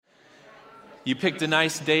You picked a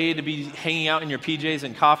nice day to be hanging out in your PJs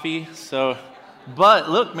and coffee. But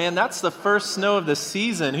look, man, that's the first snow of the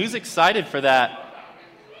season. Who's excited for that?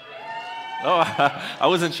 Oh, I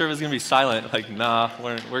wasn't sure it was going to be silent. Like, nah,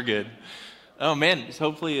 we're good. Oh, man,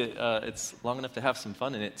 hopefully it's long enough to have some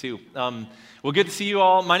fun in it, too. Well, good to see you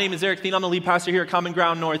all. My name is Eric Thien. I'm the lead pastor here at Common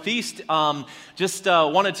Ground Northeast. Just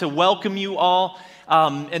wanted to welcome you all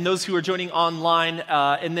and those who are joining online.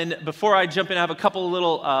 And then before I jump in, I have a couple of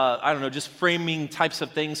little, just framing types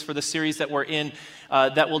of things for the series that we're in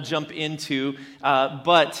that we'll jump into.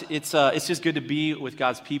 But it's just good to be with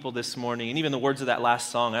God's people this morning. And even the words of that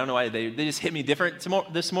last song, I don't know why, they just hit me different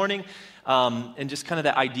this morning. And just kind of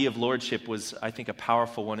that idea of lordship was, I think, a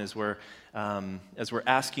powerful one as we're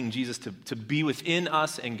asking Jesus to be within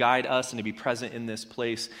us and guide us and to be present in this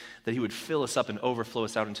place, that he would fill us up and overflow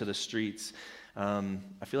us out into the streets.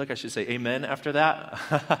 I feel like I should say amen after that.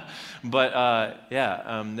 But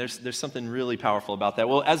there's something really powerful about that.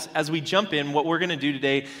 Well, as we jump in, what we're going to do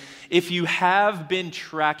today, if you have been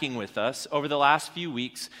tracking with us over the last few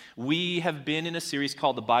weeks, we have been in a series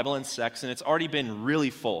called The Bible and Sex, and it's already been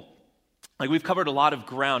really full. Like, we've covered a lot of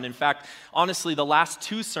ground. In fact, honestly, the last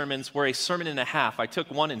two sermons were a sermon and a half. I took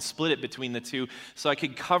one and split it between the two so I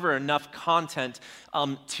could cover enough content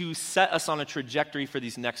to set us on a trajectory for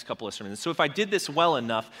these next couple of sermons. So if I did this well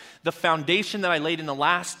enough, the foundation that I laid in the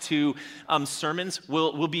last two sermons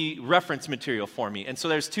will be reference material for me. And so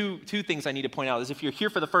there's two things I need to point out. Is if you're here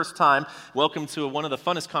for the first time, welcome to one of the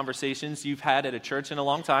funnest conversations you've had at a church in a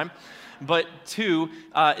long time. But two,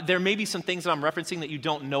 there may be some things that I'm referencing that you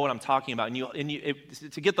don't know what I'm talking about.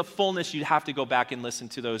 To get the fullness, you'd have to go back and listen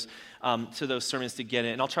to those sermons to get it.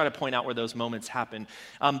 And I'll try to point out where those moments happen.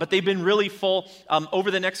 But they've been really full.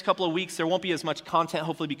 Over the next couple of weeks, there won't be as much content,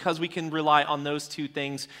 hopefully, because we can rely on those two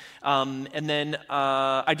things. And then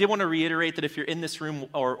I did want to reiterate that if you're in this room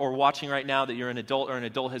or watching right now, that you're an adult or an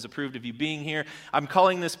adult has approved of you being here, I'm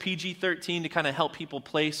calling this PG-13 to kind of help people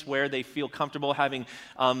place where they feel comfortable having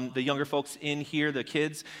the younger folks in here, the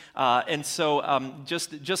kids. And so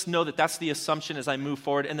just know that that's the assumption as I move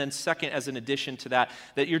forward. And then second, as an addition to that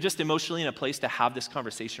you're just emotionally in a place to have this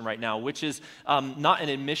conversation right now, which is not an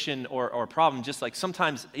admission or a problem. Just like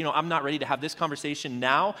sometimes, I'm not ready to have this conversation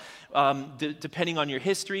now, depending on your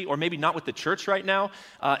history, or maybe not with the church right now,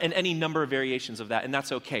 and any number of variations of that. And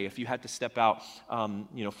that's okay. If you had to step out,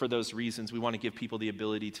 for those reasons, we want to give people the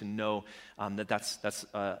ability to know that that's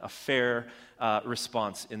a fair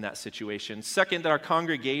response in that situation. Second, that our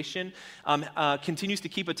congregation continues to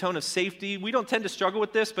keep a tone of safety. We don't tend to struggle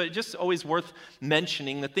with this, but it's just always worth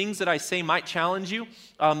mentioning. The things that I say might challenge you,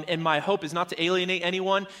 and my hope is not to alienate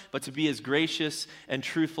anyone, but to be as gracious and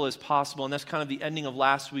truthful as possible. And that's kind of the ending of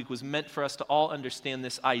last week, was meant for us to all understand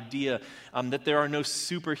this idea that there are no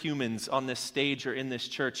superhumans on this stage or in this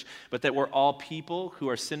church, but that we're all people who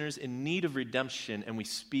are sinners in need of redemption, and we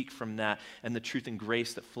speak from that and the truth and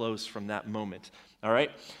grace that flows from that moment. All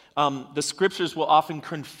right? The scriptures will often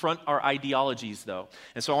confront our ideologies, though.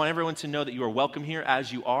 And so I want everyone to know that you are welcome here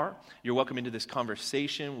as you are. You're welcome into this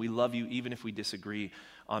conversation. We love you even if we disagree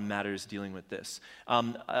on matters dealing with this.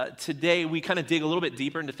 Today, we kind of dig a little bit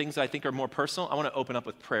deeper into things that I think are more personal. I want to open up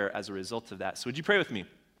with prayer as a result of that. So would you pray with me?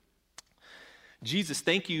 Jesus,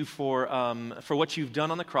 thank you for what you've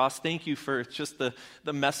done on the cross. Thank you for just the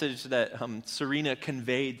message that Serena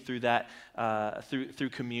conveyed through that through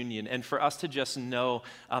communion, and for us to just know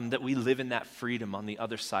that we live in that freedom on the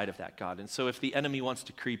other side of that, God. And so if the enemy wants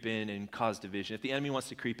to creep in and cause division, if the enemy wants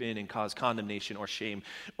to creep in and cause condemnation or shame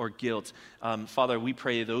or guilt, Father, we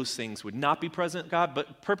pray those things would not be present, God,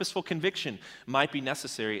 but purposeful conviction might be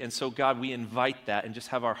necessary. And so, God, we invite that and just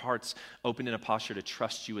have our hearts open in a posture to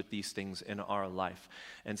trust you with these things in our life.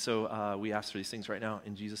 And so we ask for these things right now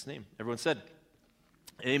in Jesus' name. Everyone said,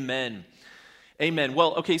 amen. Amen.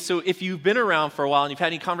 Well, okay, so if you've been around for a while and you've had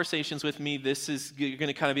any conversations with me, you're going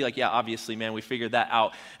to kind of be like, yeah, obviously, man, we figured that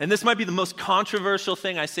out. And this might be the most controversial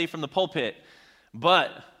thing I say from the pulpit, but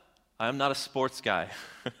I'm not a sports guy.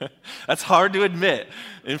 That's hard to admit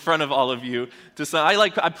in front of all of you.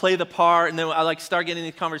 I play the part, and then I start getting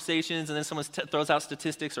these conversations, and then someone throws out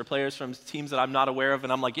statistics or players from teams that I'm not aware of,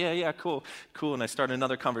 and I'm like, yeah, cool. And I start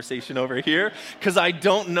another conversation over here because I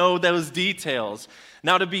don't know those details.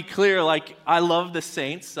 Now, to be clear, I love the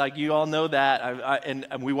Saints. You all know that, and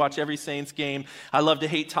we watch every Saints game. I love to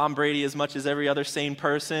hate Tom Brady as much as every other sane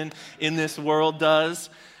person in this world does.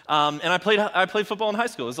 And I played football in high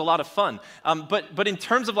school. It was a lot of fun. But in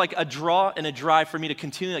terms of a draw and a drive for me to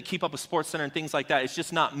continue to keep up with SportsCenter and things like that, it's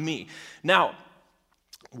just not me. Now,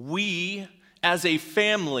 we as a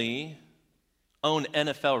family own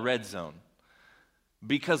NFL Red Zone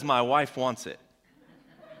because my wife wants it.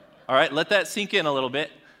 All right, let that sink in a little bit.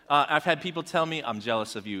 I've had people tell me, I'm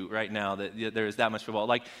jealous of you right now that there is that much football.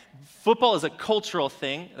 Like, football is a cultural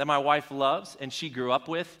thing that my wife loves and she grew up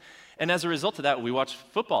with. And as a result of that, we watch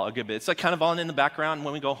football a good bit. It's like kind of on in the background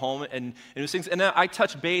when we go home and those things. And I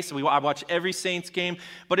touch base, and I watch every Saints game.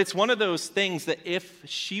 But it's one of those things that if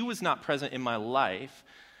she was not present in my life,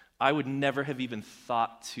 I would never have even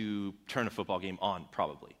thought to turn a football game on,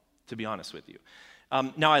 probably, to be honest with you.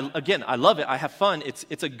 Now, I love it. I have fun.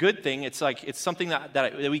 It's a good thing. It's something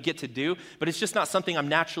that we get to do, but it's just not something I'm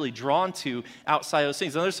naturally drawn to outside of those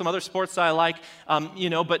things. And there's some other sports that I like,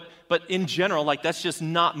 but in general, like, that's just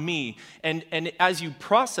not me. And as you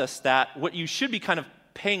process that, what you should be kind of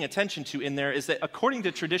paying attention to in there is that according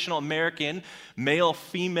to traditional American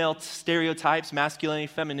male-female stereotypes, masculinity,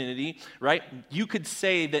 femininity, right, you could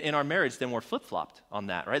say that in our marriage then we're flip-flopped on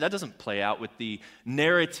that, right? That doesn't play out with the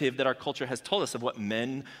narrative that our culture has told us of what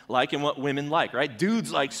men like and what women like, right?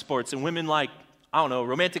 Dudes like sports and women like, I don't know,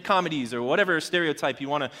 romantic comedies or whatever stereotype you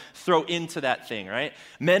want to throw into that thing, right?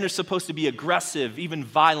 Men are supposed to be aggressive, even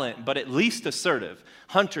violent, but at least assertive.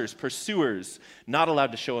 Hunters, pursuers, not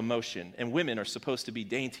allowed to show emotion. And women are supposed to be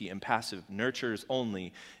dainty and passive, nurturers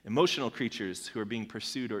only, emotional creatures who are being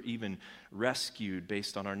pursued or even rescued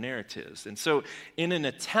based on our narratives. And so in an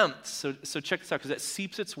attempt, so check this out, because it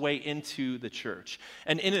seeps its way into the church.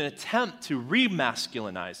 And in an attempt to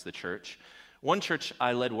re-masculinize the church, one church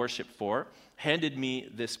I led worship for handed me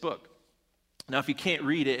this book. Now, if you can't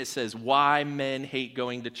read it, it says, Why Men Hate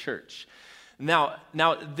Going to Church. Now,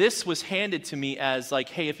 this was handed to me as like,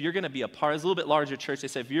 hey, if you're going to be a part, it's a little bit larger church. They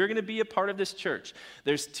said, if you're going to be a part of this church,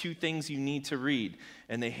 there's 2 things you need to read.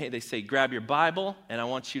 And they say, grab your Bible, and I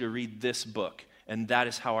want you to read this book. And that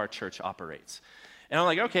is how our church operates. And I'm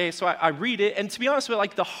like, okay, so I read it. And to be honest with you,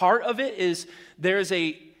 like, the heart of it is there's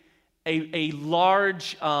a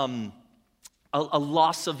large a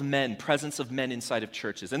loss of men, presence of men inside of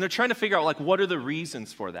churches. And they're trying to figure out, like, what are the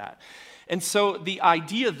reasons for that? And so the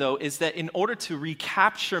idea, though, is that in order to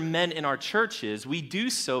recapture men in our churches, we do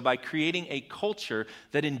so by creating a culture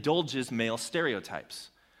that indulges male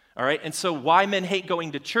stereotypes. All right? And so Why Men Hate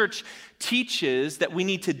Going to Church teaches that we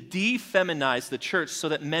need to defeminize the church so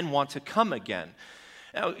that men want to come again.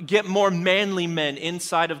 Get more manly men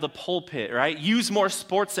inside of the pulpit, right? Use more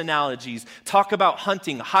sports analogies. Talk about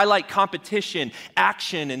hunting. Highlight competition,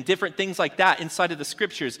 action, and different things like that inside of the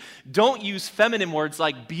scriptures. Don't use feminine words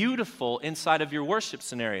like beautiful inside of your worship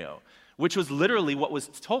scenario, which was literally what was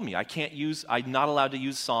told me. I'm not allowed to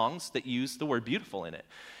use songs that use the word beautiful in it.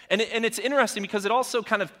 And it's interesting because it also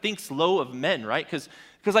kind of thinks low of men, right?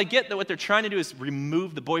 Because I get that what they're trying to do is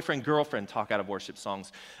remove the boyfriend-girlfriend talk out of worship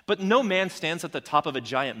songs. But no man stands at the top of a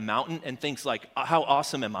giant mountain and thinks like, how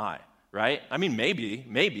awesome am I, right? I mean,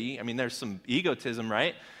 maybe. I mean, there's some egotism,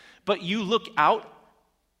 right? But you look out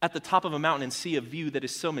at the top of a mountain and see a view that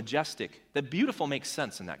is so majestic that beautiful makes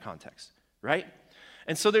sense in that context, right?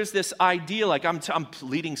 And so there's this idea, like I'm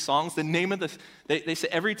leading songs. The name of they say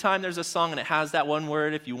every time there's a song and it has that one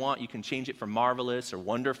word, if you want, you can change it from marvelous or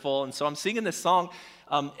wonderful. And so I'm singing this song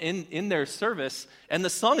in their service, and the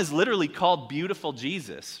song is literally called Beautiful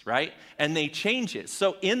Jesus, right? And they change it.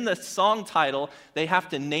 So in the song title, they have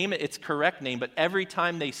to name it its correct name, but every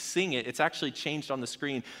time they sing it, it's actually changed on the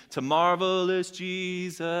screen to Marvelous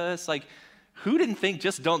Jesus, like, who didn't think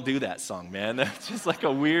just don't do that song, man? That's just like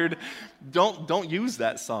a weird, don't use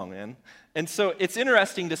that song, man. And so it's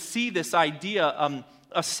interesting to see this idea,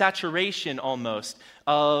 a saturation almost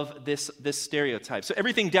of this stereotype. So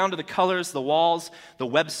everything down to the colors, the walls, the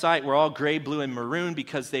website, we're all gray, blue, and maroon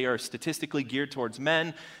because they are statistically geared towards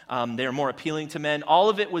men. They are more appealing to men. All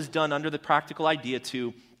of it was done under the practical idea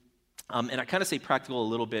to, and I kind of say practical a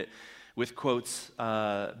little bit with quotes,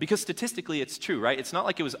 because statistically it's true, right? It's not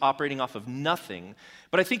like it was operating off of nothing,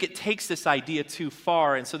 but I think it takes this idea too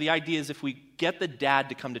far, and so the idea is if we get the dad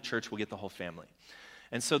to come to church, we'll get the whole family.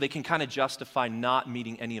 And so they can kind of justify not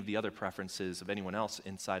meeting any of the other preferences of anyone else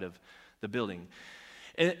inside of the building.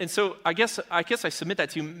 And so I guess I submit that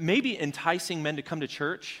to you, maybe enticing men to come to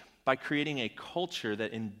church by creating a culture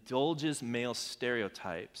that indulges male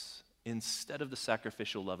stereotypes instead of the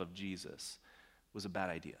sacrificial love of Jesus was a bad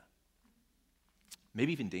idea.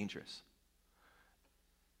 Maybe even dangerous.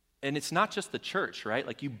 And it's not just the church, right?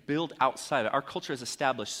 Like, you build outside. Our culture has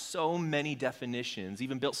established so many definitions,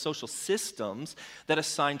 even built social systems that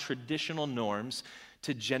assign traditional norms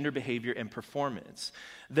to gender behavior and performance.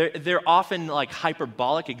 They're often like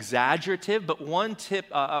hyperbolic, exaggerative, but one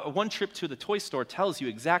trip to the toy store tells you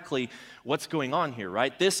exactly what's going on here,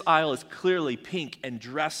 right? This aisle is clearly pink and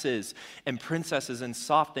dresses and princesses and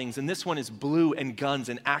soft things, and this one is blue and guns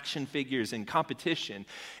and action figures and competition.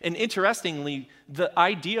 And interestingly, the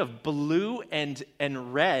idea of blue and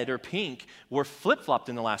red or pink were flip-flopped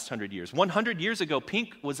in the last 100 years. 100 years ago,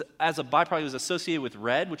 pink was, as a byproduct, was associated with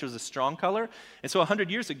red, which was a strong color. And so 100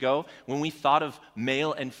 years ago, when we thought of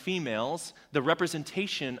male and females, the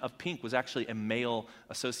representation of pink was actually a male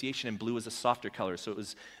association, and blue was a softer color, so it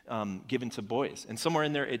was given to boys. And somewhere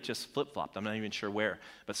in there, it just flip-flopped. I'm not even sure where,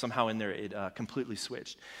 but somehow in there, it completely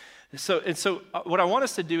switched. So what I want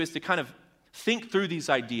us to do is to kind of think through these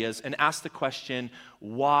ideas and ask the question,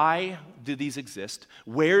 why do these exist?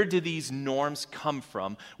 Where do these norms come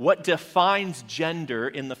from? What defines gender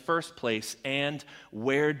in the first place? And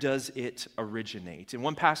where does it originate? And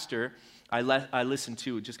one pastor I listened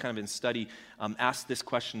to, just kind of in study, asked this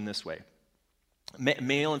question this way.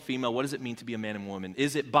 Male and female, what does it mean to be a man and woman?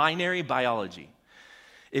 Is it binary biology?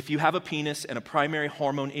 If you have a penis and a primary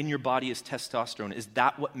hormone in your body is testosterone, is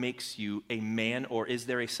that what makes you a man, or is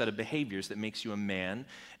there a set of behaviors that makes you a man?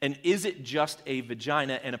 And is it just a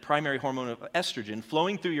vagina and a primary hormone of estrogen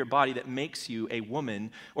flowing through your body that makes you a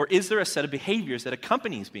woman, or is there a set of behaviors that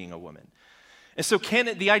accompanies being a woman? And so can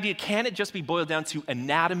it just be boiled down to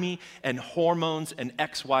anatomy and hormones and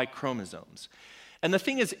XY chromosomes? And the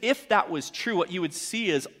thing is, if that was true, what you would see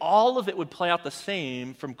is all of it would play out the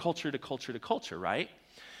same from culture to culture to culture, right?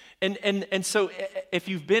 And so if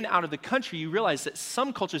you've been out of the country, you realize that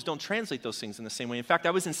some cultures don't translate those things in the same way. In fact,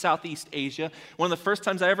 I was in Southeast Asia, one of the first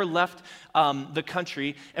times I ever left the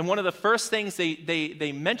country, and one of the first things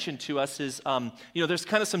they mentioned to us is, there's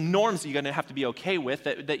kind of some norms that you're going to have to be okay with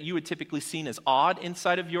that you would typically seen as odd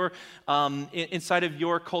inside of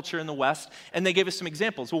your culture in the West, and they gave us some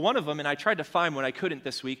examples. Well, one of them, and I tried to find one, I couldn't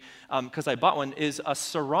this week because I bought one, is a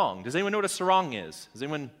sarong. Does anyone know what a sarong is? Has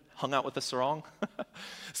anyone hung out with a sarong?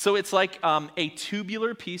 So it's like a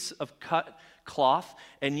tubular piece of cut cloth,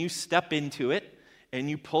 and you step into it, and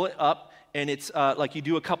you pull it up, and it's like you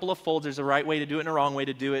do a couple of folds. There's a right way to do it and a wrong way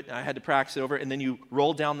to do it. I had to practice it over, and then you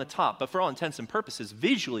roll down the top. But for all intents and purposes,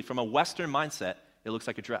 visually, from a Western mindset, it looks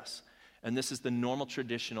like a dress. And this is the normal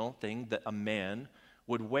traditional thing that a man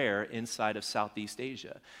would wear inside of Southeast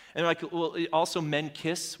Asia. And also men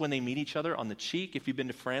kiss when they meet each other on the cheek. If you've been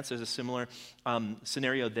to France, there's a similar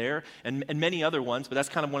scenario there, and many other ones, but that's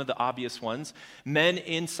kind of one of the obvious ones. Men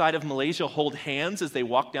inside of Malaysia hold hands as they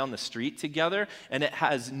walk down the street together, and it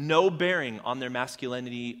has no bearing on their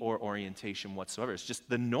masculinity or orientation whatsoever. It's just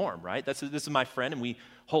the norm, right? This is my friend, and we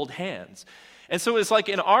hold hands. And so it's like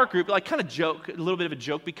in our group, like kind of joke, a little bit of a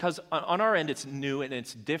joke, because on our end it's new and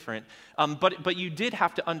it's different. But you did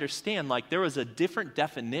have to understand, like there was a different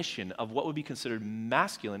definition of what would be considered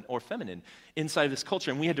masculine or feminine inside of this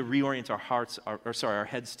culture, and we had to reorient our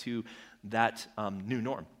heads to that new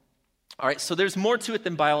norm. All right, so there's more to it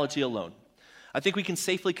than biology alone. I think we can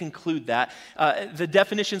safely conclude that. The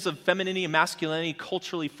definitions of femininity and masculinity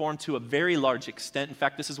culturally form to a very large extent. In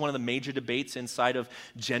fact, this is one of the major debates inside of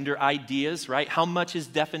gender ideas, right? How much of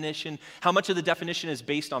the definition is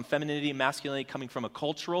based on femininity and masculinity coming from a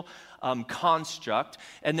cultural construct?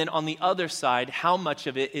 And then on the other side, how much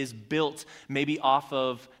of it is built maybe off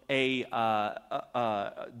of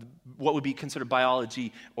what would be considered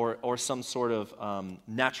biology or some sort of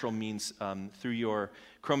natural means through your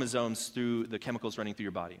chromosomes, through the chemicals running through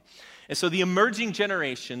your body. And so the emerging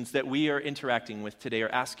generations that we are interacting with today are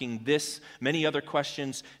asking many other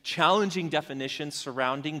questions, challenging definitions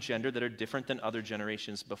surrounding gender that are different than other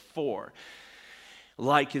generations before.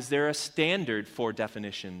 Like, is there a standard for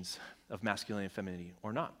definitions of masculinity and femininity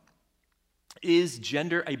or not? Is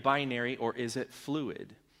gender a binary or is it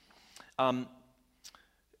fluid?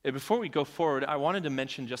 Before we go forward, I wanted to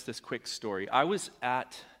mention just this quick story. I was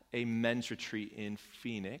at a men's retreat in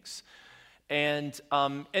Phoenix, and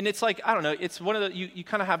it's like, I don't know, it's one of the, you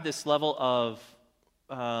kind of have this level of,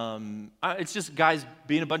 it's just guys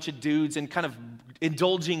being a bunch of dudes and kind of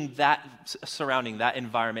indulging that surrounding that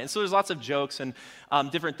environment. And so there's lots of jokes and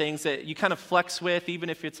different things that you kind of flex with, even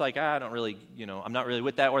if it's like, I don't really, I'm not really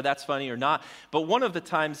with that, or that's funny or not. But one of the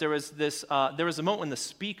times there was a moment when the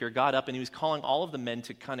speaker got up and he was calling all of the men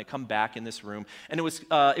to kind of come back in this room. And it was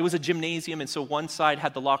a gymnasium, and so one side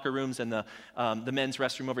had the locker rooms and the men's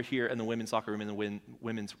restroom over here, and the women's locker room and the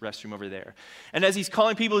women's restroom over there. And as he's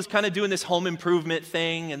calling people, he's kind of doing this home improvement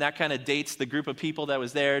thing, and that kind of dates the group of people that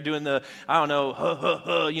was there, doing the, I don't know,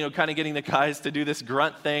 kind of getting the guys to do this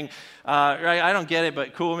grunt thing. Right? I don't get it,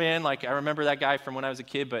 but cool, man. Like, I remember that guy from when I was a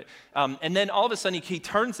kid. But and then all of a sudden, he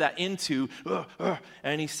turns that into,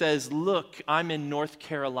 and he says, look, I'm in North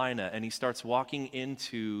Carolina. And he starts walking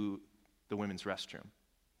into the women's restroom.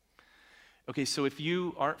 Okay, so if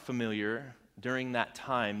you aren't familiar, during that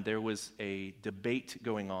time, there was a debate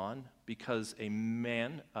going on because a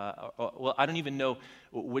man, well, I don't even know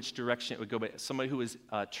which direction it would go, but somebody who was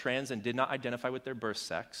trans and did not identify with their birth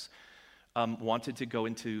sex wanted to go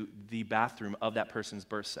into the bathroom of that person's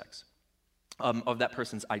birth sex, of that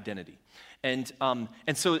person's identity. And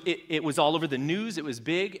so it was all over the news, it was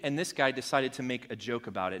big, and this guy decided to make a joke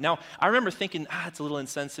about it. Now, I remember thinking, it's a little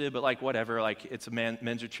insensitive, but like whatever, like it's a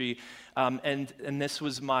men's retreat. And this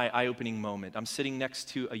was my eye-opening moment. I'm sitting next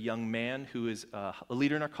to a young man who is a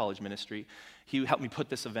leader in our college ministry. He helped me put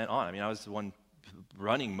this event on. I mean, I was the one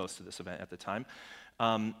running most of this event at the time.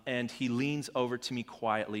 And he leans over to me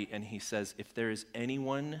quietly and he says, if there is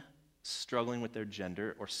anyone struggling with their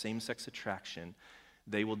gender or same-sex attraction,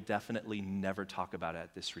 they will definitely never talk about it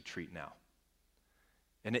at this retreat now.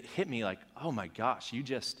 And it hit me like, oh my gosh,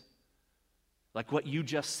 like what you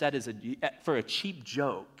just said is for a cheap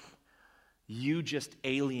joke, you just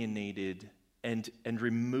alienated and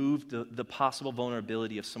removed the possible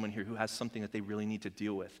vulnerability of someone here who has something that they really need to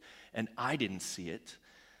deal with. And I didn't see it.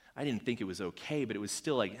 I didn't think it was okay, but it was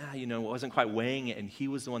still like, it wasn't quite weighing it. And he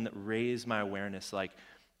was the one that raised my awareness, like,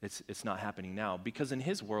 it's not happening now. Because in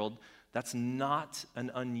his world, that's not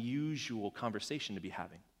an unusual conversation to be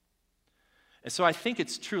having. And so I think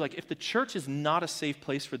it's true, like if the church is not a safe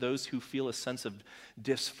place for those who feel a sense of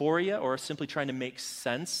dysphoria or are simply trying to make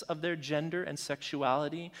sense of their gender and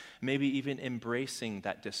sexuality, maybe even embracing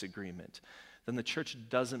that disagreement, then the church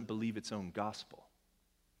doesn't believe its own gospel,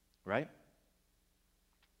 right?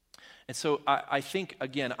 And so I think,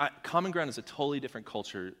 again, Common Ground is a totally different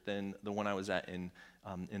culture than the one I was at in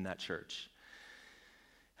that church.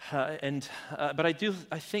 But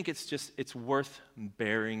I think it's worth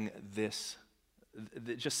bearing this,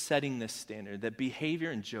 just setting this standard, that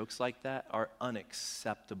behavior and jokes like that are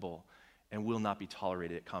unacceptable and will not be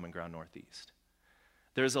tolerated at Common Ground Northeast.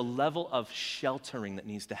 There's a level of sheltering that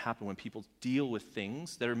needs to happen when people deal with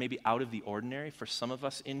things that are maybe out of the ordinary for some of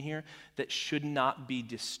us in here that should not be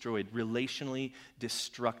destroyed, relationally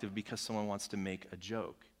destructive because someone wants to make a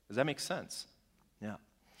joke. Does that make sense? Yeah.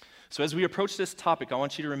 So as we approach this topic, I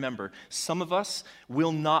want you to remember, some of us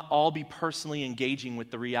will not all be personally engaging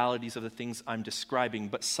with the realities of the things I'm describing,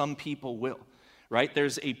 but some people will. Right?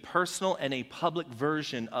 There's a personal and a public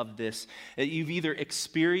version of this. You've either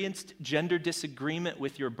experienced gender disagreement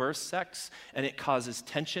with your birth sex and it causes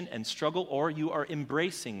tension and struggle, or you are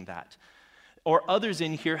embracing that. Or others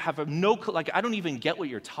in here have I don't even get what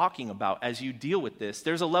you're talking about as you deal with this.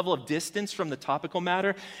 There's a level of distance from the topical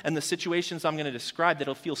matter and the situations I'm going to describe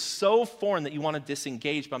that'll feel so foreign that you want to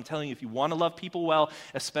disengage. But I'm telling you, if you want to love people well,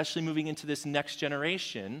 especially moving into this next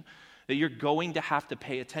generation, that you're going to have to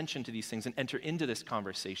pay attention to these things and enter into this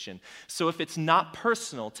conversation. So if it's not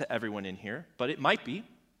personal to everyone in here, but it might be,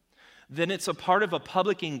 then it's a part of a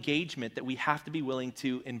public engagement that we have to be willing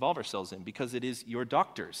to involve ourselves in, because it is your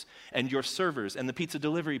doctors and your servers and the pizza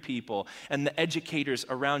delivery people and the educators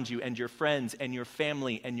around you and your friends and your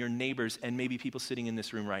family and your neighbors and maybe people sitting in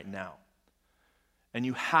this room right now. And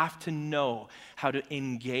you have to know how to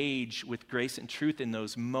engage with grace and truth in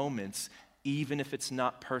those moments. Even if it's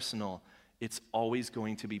not personal, it's always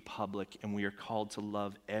going to be public, and we are called to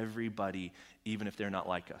love everybody, even if they're not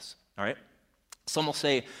like us, all right? Some will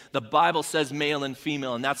say, the Bible says male and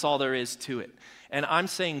female, and that's all there is to it. And I'm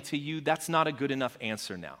saying to you, that's not a good enough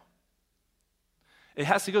answer now. It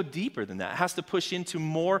has to go deeper than that. It has to push into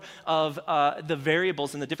more of the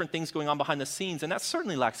variables and the different things going on behind the scenes, and that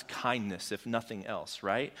certainly lacks kindness, if nothing else,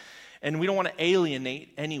 right? And we don't want to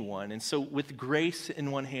alienate anyone. And so with grace in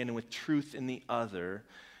one hand and with truth in the other,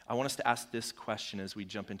 I want us to ask this question as we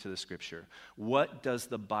jump into the scripture. What does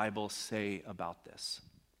the Bible say about this?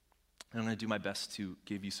 And I'm going to do my best to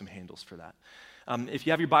give you some handles for that. If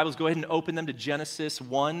you have your Bibles, go ahead and open them to Genesis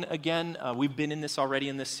 1 again. We've been in this already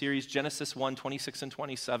in this series, Genesis 1, 26 and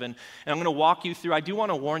 27. And I'm going to walk you through. I do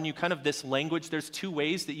want to warn you, kind of this language, there's two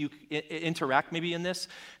ways that you interact maybe in this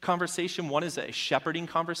conversation. One is a shepherding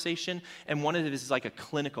conversation, and one is like a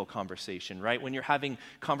clinical conversation, right? When you're having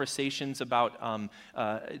conversations about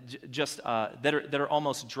that are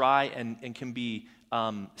almost dry and can be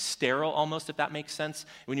sterile almost, if that makes sense,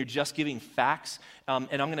 when you're just giving facts. And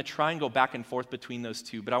I'm going to try and go back and forth between those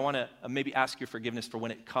two, but I want to maybe ask your forgiveness for when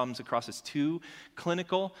it comes across as too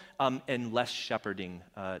clinical and less shepherding.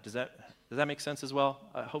 Does that Does that make sense as well?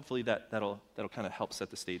 Hopefully that'll kind of help set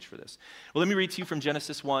the stage for this. Well, let me read to you from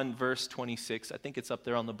Genesis 1, verse 26. I think it's up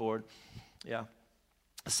there on the board. Yeah.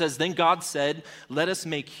 It says, "Then God said, 'Let us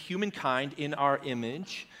make humankind in our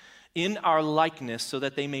image, in our likeness, so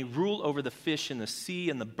that they may rule over the fish in the sea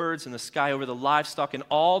and the birds in the sky, over the livestock and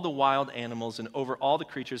all the wild animals, and over all the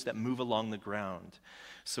creatures that move along the ground.'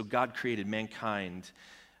 So God created mankind,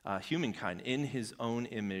 humankind, in his own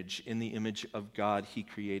image. In the image of God, he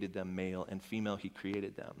created them, male and female, he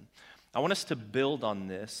created them." I want us to build on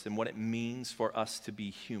this and what it means for us to be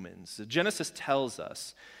humans. Genesis tells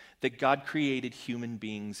us that God created human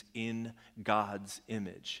beings in God's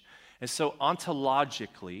image. And so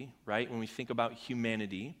ontologically, right, when we think about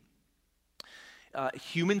humanity,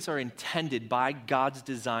 humans are intended by God's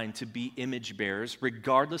design to be image bearers,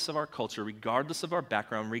 regardless of our culture, regardless of our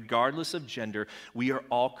background, regardless of gender. We are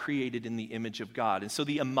all created in the image of God. And so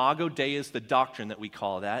the Imago Dei is the doctrine that we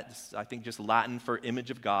call that. It's, I think, just Latin for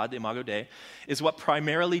image of God. The Imago Dei is what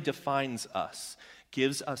primarily defines us,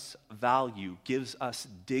 gives us value, gives us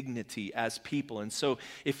dignity as people. And so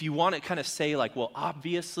if you want to kind of say like, well,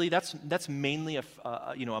 obviously that's mainly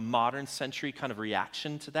a modern century kind of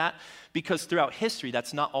reaction to that, because throughout history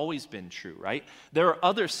that's not always been true, right? There are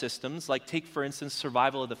other systems, like take for instance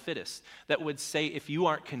survival of the fittest, that would say if you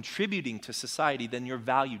aren't contributing to society, then your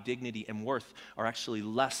value, dignity, and worth are actually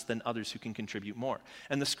less than others who can contribute more.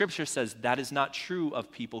 And the scripture says that is not true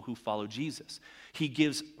of people who follow Jesus. He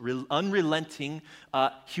gives unrelenting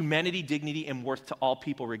humanity, dignity, and worth to all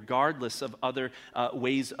people, regardless of other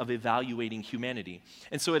ways of evaluating humanity.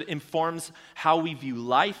 And so it informs how we view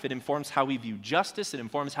life, it informs how we view justice, it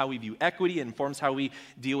informs how we view equity, it informs how we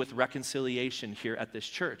deal with reconciliation here at this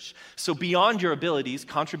church. So beyond your abilities,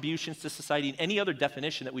 contributions to society, and any other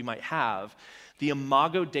definition that we might have, the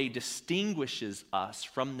Imago Dei distinguishes us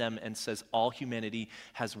from them and says all humanity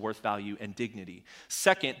has worth, value, and dignity.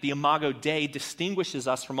 Second, the Imago Dei distinguishes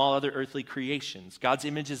us from all other earthly creations. God's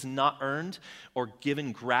image is not earned or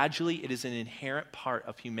given gradually. It is an inherent part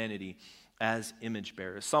of humanity as image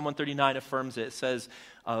bearers. Psalm 139 affirms it. It says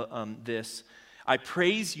this, "I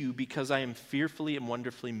praise you because I am fearfully and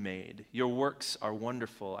wonderfully made. Your works are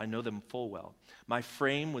wonderful. I know them full well. My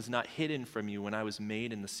frame was not hidden from you when I was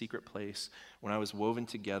made in the secret place, when I was woven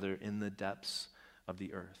together in the depths of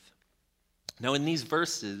the earth." Now, in these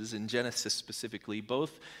verses, in Genesis specifically,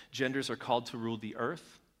 both genders are called to rule the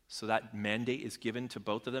earth. So that mandate is given to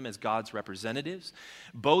both of them as God's representatives.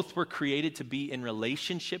 Both were created to be in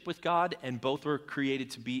relationship with God, and both were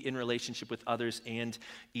created to be in relationship with others and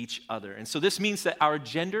each other. And so this means that our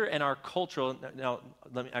gender and our cultural, now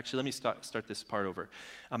let me start this part over,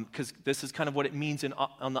 because this is kind of what it means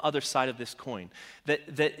on the other side of this coin.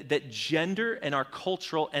 That gender and our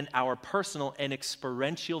cultural and our personal and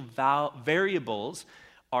experiential variables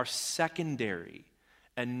are secondary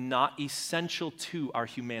and not essential to our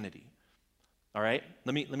humanity. All right?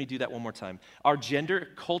 Let me do that one more time. Our gender,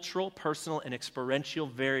 cultural, personal, and experiential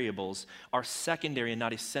variables are secondary and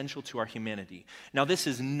not essential to our humanity. Now, this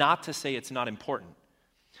is not to say it's not important.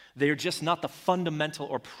 They are just not the fundamental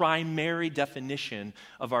or primary definition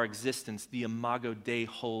of our existence. The Imago Dei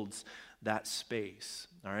holds that space.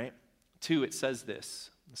 All right? 2, it says this.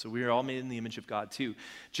 So we are all made in the image of God too.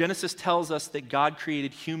 Genesis tells us that God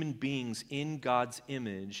created human beings in God's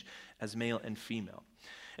image as male and female.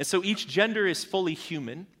 And so each gender is fully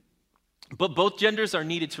human, but both genders are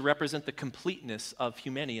needed to represent the completeness of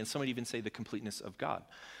humanity, and some would even say the completeness of God.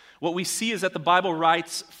 What we see is that the Bible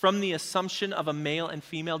writes from the assumption of a male and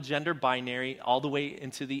female gender binary all the way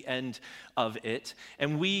into the end of it.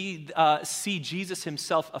 And we see Jesus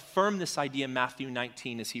himself affirm this idea in Matthew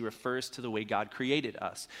 19 as he refers to the way God created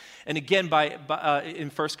us. And again,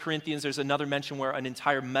 in 1 Corinthians, there's another mention where an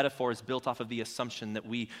entire metaphor is built off of the assumption that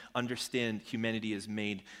we understand humanity is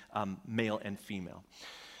made male and female.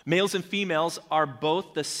 Males and females are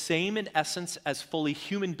both the same in essence as fully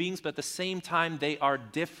human beings, but at the same time, they are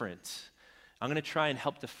different. I'm going to try and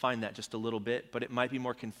help define that just a little bit, but it might be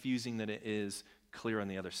more confusing than it is clear on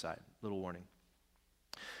the other side. Little warning.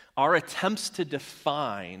 Our attempts to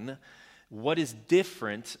define what is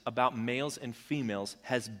different about males and females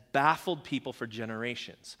has baffled people for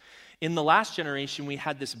generations. In the last generation, we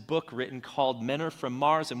had this book written called Men Are From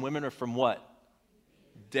Mars and Women Are From What?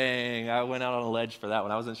 Dang, I went out on a ledge for that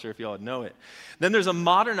one. I wasn't sure if y'all would know it. Then there's a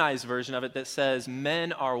modernized version of it that says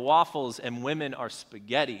men are waffles and women are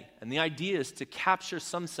spaghetti. And the idea is to capture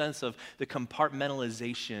some sense of the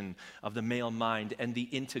compartmentalization of the male mind and the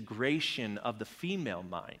integration of the female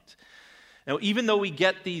mind. Now, even though we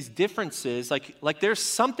get these differences, like there's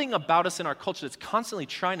something about us in our culture that's constantly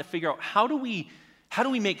trying to figure out how do we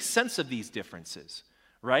make sense of these differences,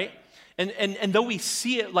 right? And though we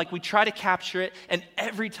see it, like we try to capture it, and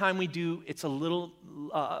every time we do, it's a little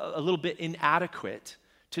bit inadequate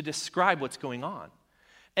to describe what's going on.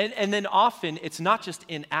 And then often it's not just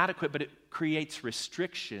inadequate, but it creates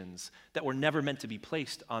restrictions that were never meant to be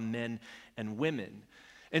placed on men and women.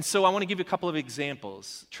 And so I want to give you a couple of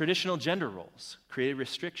examples. Traditional gender roles created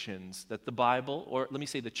restrictions that the Bible, or let me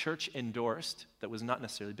say the church, endorsed that was not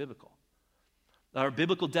necessarily biblical. Our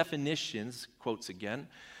biblical definitions, quotes again,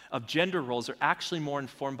 of gender roles are actually more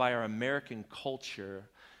informed by our American culture.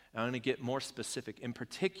 I'm going to get more specific. In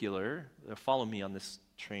particular, follow me on this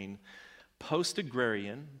train,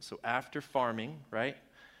 post-agrarian, so after farming, right?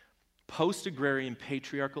 Post-agrarian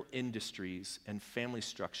patriarchal industries and family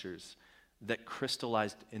structures that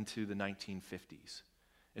crystallized into the 1950s.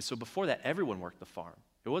 And so before that, everyone worked the farm.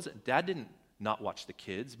 It wasn't, dad didn't not watch the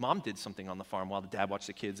kids. Mom did something on the farm while the dad watched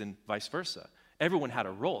the kids and vice versa. Everyone had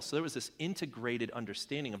a role. So there was this integrated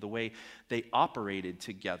understanding of the way they operated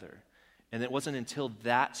together. And it wasn't until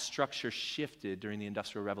that structure shifted during the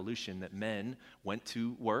Industrial Revolution that men went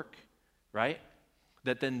to work, right?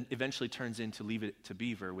 That then eventually turns into Leave It to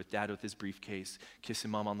Beaver with dad with his briefcase, kissing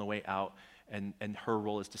mom on the way out, and her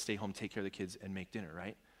role is to stay home, take care of the kids, and make dinner,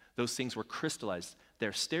 right? Those things were crystallized.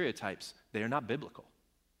 They're stereotypes. They are not biblical,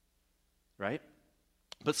 right?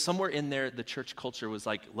 But somewhere in there, the church culture was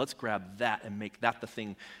like, let's grab that and make that the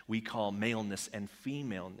thing we call maleness and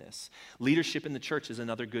femaleness. Leadership in the church is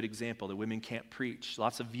another good example that women can't preach.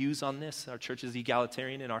 Lots of views on this. Our church is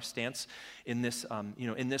egalitarian in our stance in this,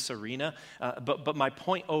 in this arena. But my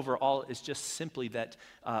point overall is just simply that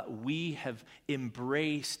we have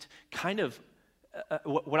embraced kind of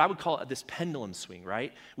what I would call this pendulum swing,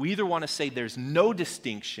 right? We either want to say there's no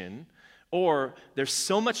distinction, or there's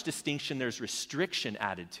so much distinction, there's restriction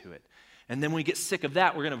added to it. And then when we get sick of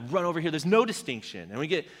that, we're going to run over here, there's no distinction. And we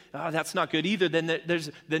get, that's not good either,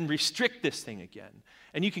 then restrict this thing again.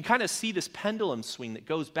 And you can kind of see this pendulum swing that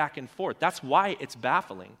goes back and forth. That's why it's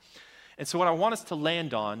baffling. And so what I want us to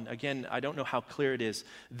land on, again, I don't know how clear it is,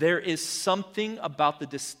 there is something about the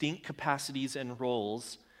distinct capacities and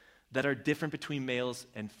roles that are different between males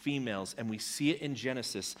and females, and we see it in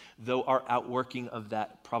Genesis, though our outworking of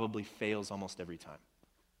that probably fails almost every time.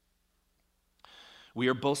 We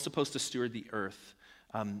are both supposed to steward the earth,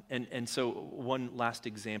 and so one last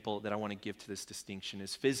example that I want to give to this distinction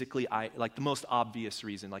is physically, the most obvious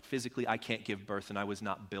reason, physically I can't give birth and I was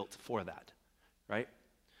not built for that, right?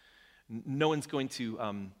 No one's going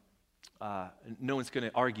to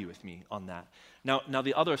argue with me on that. Now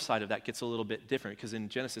the other side of that gets a little bit different because in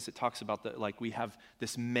Genesis it talks about we have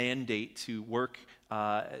this mandate to work.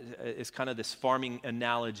 It's kind of this farming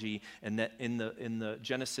analogy, and that in the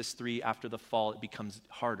Genesis 3 after the fall it becomes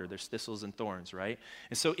harder. There's thistles and thorns, right?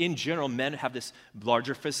 And so in general, men have this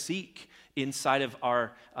larger physique inside of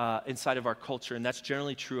our culture, and that's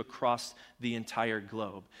generally true across the entire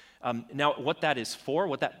globe. Now, what that is for,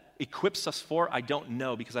 what that equips us for, I don't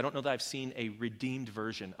know, because I don't know that I've seen a redeemed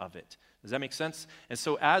version of it. Does that make sense? And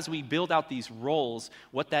so as we build out these roles,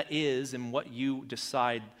 what that is and what you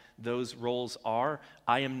decide those roles are,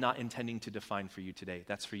 I am not intending to define for you today.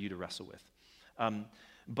 That's for you to wrestle with.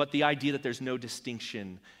 But the idea that there's no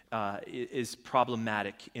distinction is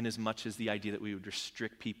problematic in as much as the idea that we would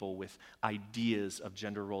restrict people with ideas of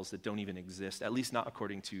gender roles that don't even exist, at least not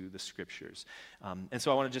according to the scriptures. And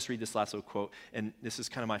so I want to just read this last little quote, and this is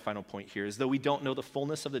kind of my final point here, is though we don't know the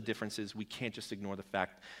fullness of the differences, we can't just ignore the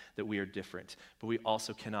fact that we are different, but we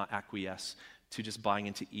also cannot acquiesce to just buying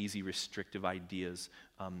into easy, restrictive ideas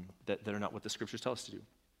that are not what the scriptures tell us to do.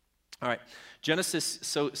 All right, Genesis,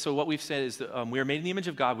 so what we've said is that we are made in the image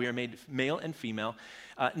of God. We are made male and female.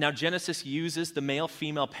 Now, Genesis uses the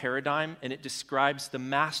male-female paradigm, and it describes the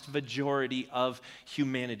vast majority of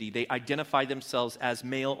humanity. They identify themselves as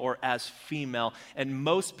male or as female, and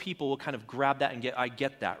most people will kind of grab that and I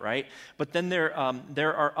get that, right? But then there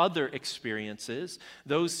are other experiences,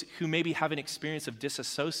 those who maybe have an experience of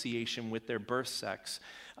disassociation with their birth sex,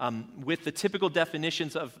 with the typical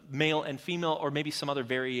definitions of male and female, or maybe some other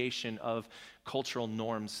variation of cultural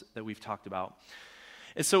norms that we've talked about.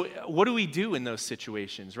 And so what do we do in those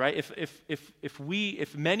situations, right?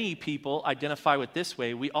 If many people identify with this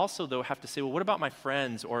way, we also, though, have to say, well, what about my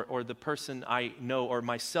friends or the person I know or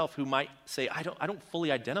myself who might say, I don't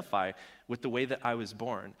fully identify with the way that I was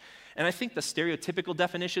born. And I think the stereotypical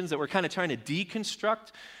definitions that we're kind of trying to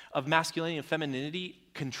deconstruct of masculinity and femininity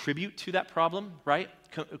contribute to that problem, right?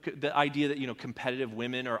 The idea that, competitive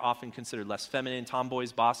women are often considered less feminine,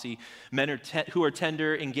 tomboys, bossy, men who are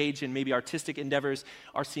tender, engaged in maybe artistic endeavors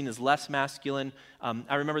are seen as less masculine.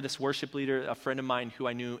 I remember this worship leader, a friend of mine who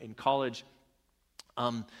I knew in college,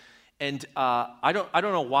 And I don't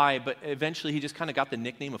know why, but eventually he just kind of got the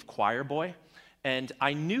nickname of Choir Boy. And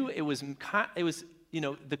I knew it was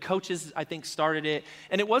the coaches, I think, started it.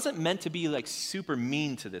 And it wasn't meant to be like super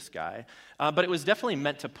mean to this guy, but it was definitely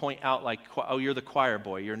meant to point out like, oh, you're the choir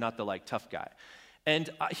boy, you're not the like tough guy. And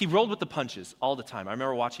he rolled with the punches all the time. I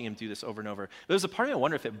remember watching him do this over and over. There was a part of me, I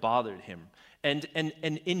wonder if it bothered him. And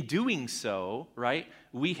in doing so, right,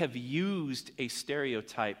 we have used a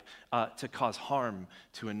stereotype to cause harm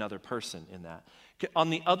to another person in that.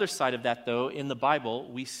 On the other side of that, though, in the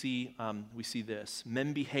Bible, we see this.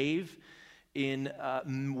 Men behave in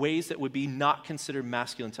ways that would be not considered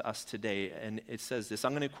masculine to us today. And it says this.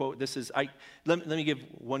 I'm going to quote, let me give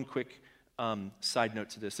one quick side note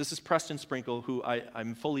to this. This is Preston Sprinkle, who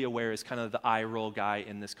I'm fully aware is kind of the eye roll guy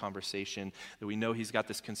in this conversation, that we know he's got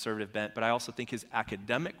this conservative bent, but I also think his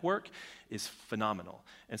academic work is phenomenal.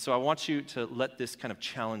 And so I want you to let this kind of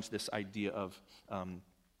challenge this idea of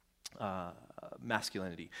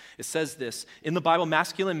masculinity. It says this: in the Bible,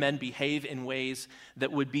 masculine men behave in ways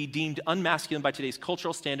that would be deemed unmasculine by today's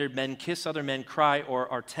cultural standard. Men kiss other men, cry, or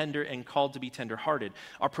are tender and called to be tender-hearted,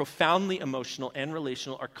 are profoundly emotional and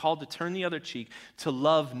relational, are called to turn the other cheek, to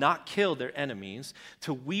love, not kill their enemies,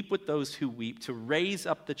 to weep with those who weep, to raise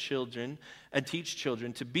up the children and teach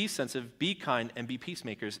children, to be sensitive, be kind, and be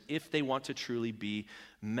peacemakers if they want to truly be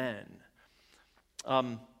men.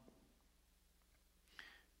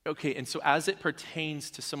 Okay, and so as it pertains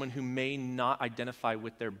to someone who may not identify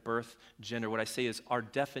with their birth gender, what I say is our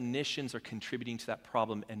definitions are contributing to that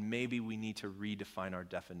problem, and maybe we need to redefine our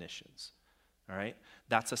definitions, all right?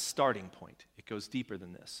 That's a starting point. It goes deeper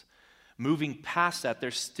than this. Moving past that,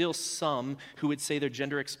 there's still some who would say their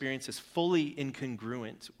gender experience is fully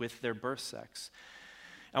incongruent with their birth sex.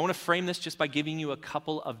 I want to frame this just by giving you a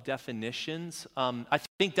couple of definitions. I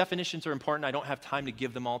think definitions are important. I don't have time to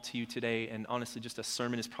give them all to you today, and honestly, just a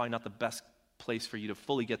sermon is probably not the best place for you to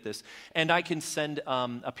fully get this. And I can send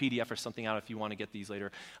a PDF or something out if you want to get these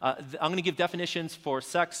later. I'm going to give definitions for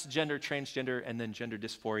sex, gender, transgender, and then gender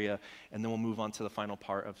dysphoria, and then we'll move on to the final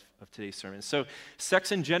part of today's sermon. So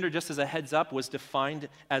sex and gender, just as a heads up, was defined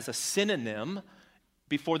as a synonym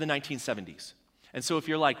before the 1970s. And so if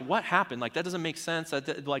you're like, what happened? Like, that doesn't make sense.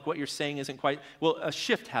 Like, what you're saying isn't quite... Well, a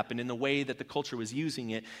shift happened in the way that the culture was using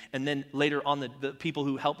it. And then later on, the people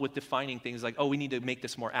who help with defining things like, oh, we need to make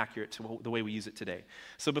this more accurate to the way we use it today.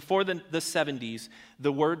 So before the 70s,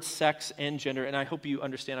 the word sex and gender, and I hope you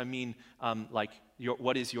understand, I mean,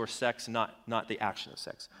 what is your sex, not the action of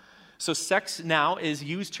sex. So sex now is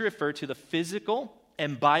used to refer to the physical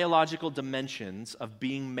and biological dimensions of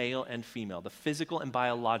being male and female, the physical and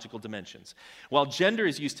biological dimensions. While gender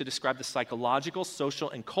is used to describe the psychological, social,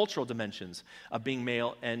 and cultural dimensions of being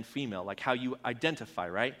male and female, like how you identify,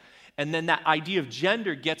 right? And then that idea of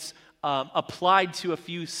gender gets applied to a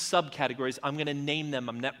few subcategories. I'm going to name them.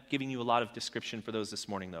 I'm not giving you a lot of description for those this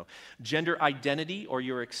morning, though. Gender identity, or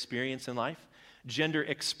your experience in life. Gender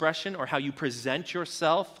expression, or how you present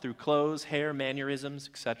yourself through clothes, hair, mannerisms,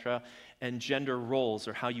 etc., and gender roles,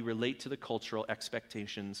 or how you relate to the cultural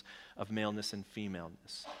expectations of maleness and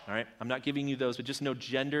femaleness. All right? I'm not giving you those, but just know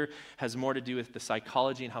gender has more to do with the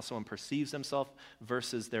psychology and how someone perceives themselves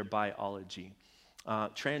versus their biology.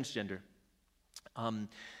 Transgender.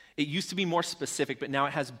 It used to be more specific, but now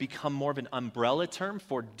it has become more of an umbrella term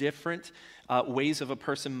for different ways of a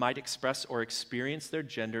person might express or experience their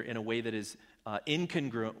gender in a way that is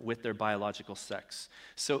incongruent with their biological sex.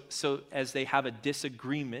 So as they have a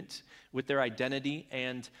disagreement with their identity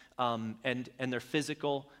and their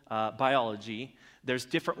physical biology, there's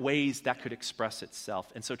different ways that could express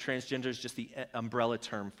itself. And so transgender is just the umbrella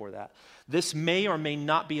term for that. This may or may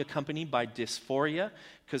not be accompanied by dysphoria,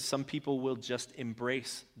 because some people will just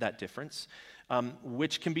embrace that difference,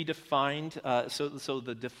 which can be defined, so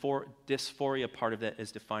the dysphoria part of that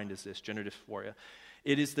is defined as this, gender dysphoria.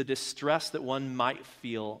 It is the distress that one might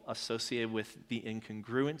feel associated with the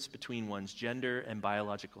incongruence between one's gender and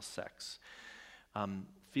biological sex,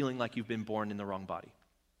 feeling like you've been born in the wrong body.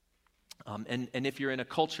 And if you're in a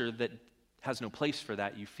culture that has no place for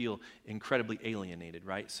that, you feel incredibly alienated,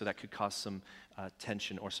 right? So that could cause some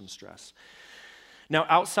tension or some stress. Now,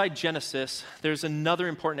 outside Genesis, there's another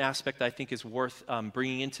important aspect that I think is worth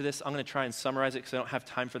bringing into this. I'm going to try and summarize it because I don't have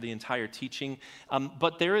time for the entire teaching.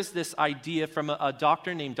 But there is this idea from a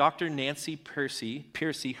doctor named Dr. Nancy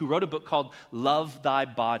Pearcey, who wrote a book called Love Thy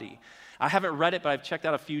Body. I haven't read it, but I've checked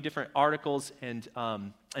out a few different articles and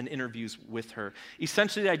interviews with her.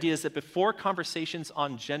 Essentially, the idea is that before conversations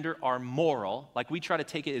on gender are moral, like we try to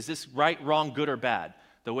take it, is this right, wrong, good, or bad?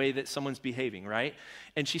 the way that someone's behaving, right?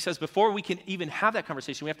 And she says before we can even have that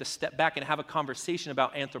conversation, we have to step back and have a conversation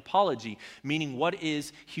about anthropology, meaning what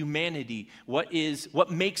is humanity? What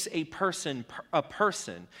makes a person a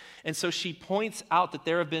person? And so she points out that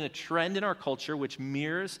there have been a trend in our culture which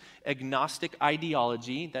mirrors agnostic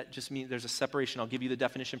ideology. That just means there's a separation. I'll give you the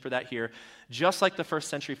definition for that here, just like the first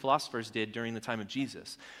century philosophers did during the time of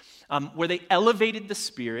Jesus. Where they elevated the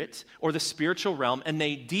spirit or the spiritual realm and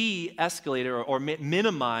they de-escalated or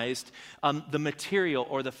minimized the material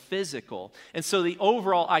or the physical. And so the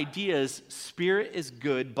overall idea is spirit is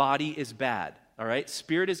good, body is bad. All right?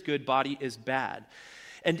 Spirit is good, body is bad.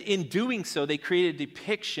 And in doing so, they created a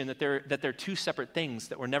depiction that they're two separate things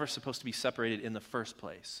that were never supposed to be separated in the first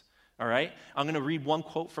place. All right? I'm going to read one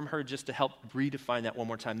quote from her just to help redefine that one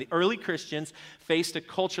more time. The early Christians faced a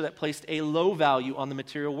culture that placed a low value on the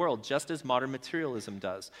material world, just as modern materialism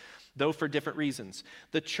does, though for different reasons.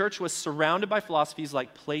 The church was surrounded by philosophies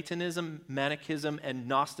like Platonism, Manichaeism, and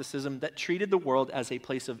Gnosticism that treated the world as a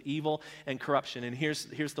place of evil and corruption. And here's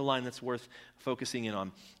the line that's worth focusing in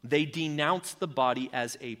on. They denounced the body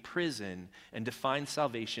as a prison and defined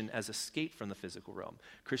salvation as escape from the physical realm.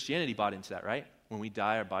 Christianity bought into that, right? When we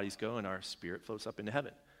die, our bodies go and our spirit floats up into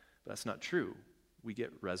heaven. But that's not true. We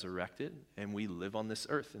get resurrected and we live on this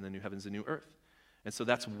earth in the new heavens and new earth. And so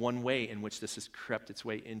that's one way in which this has crept its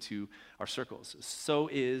way into our circles. So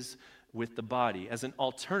is with the body. As an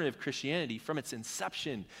alternative, Christianity, from its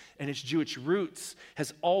inception and its Jewish roots,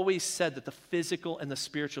 has always said that the physical and the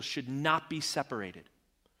spiritual should not be separated.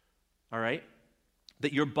 All right?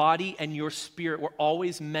 That your body and your spirit were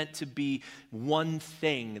always meant to be one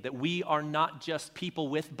thing, that we are not just people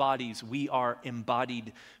with bodies, we are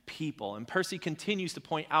embodied people. And Percy continues to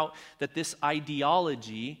point out that this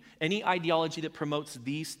ideology, any ideology that promotes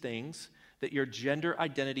these things, that your gender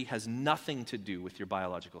identity has nothing to do with your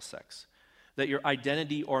biological sex, that your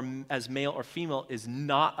identity or as male or female is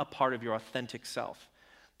not a part of your authentic self.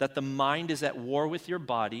 That the mind is at war with your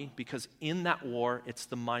body because in that war, it's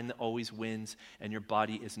the mind that always wins and your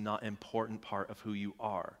body is not an important part of who you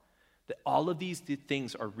are. That all of these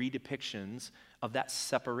things are redepictions of that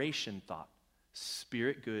separation thought.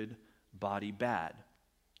 Spirit good, body bad.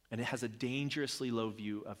 And it has a dangerously low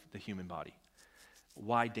view of the human body.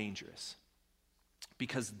 Why dangerous?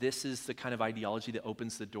 Because this is the kind of ideology that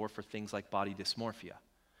opens the door for things like body dysmorphia.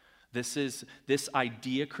 This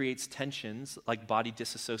idea creates tensions like body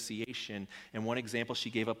disassociation. And one example she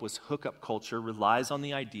gave up was hookup culture relies on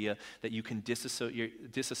the idea that you can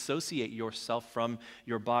disassociate yourself from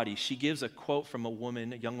your body. She gives a quote from a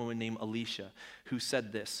young woman named Alicia, who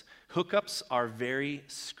said this: hookups are very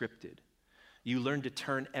scripted. You learn to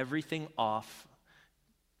turn everything off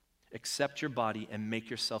except your body and make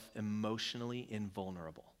yourself emotionally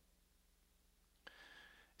invulnerable.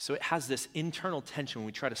 So it has this internal tension when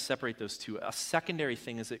we try to separate those two. A secondary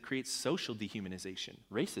thing is it creates social dehumanization.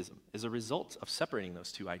 Racism is a result of separating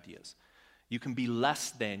those two ideas. You can be less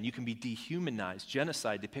than, you can be dehumanized.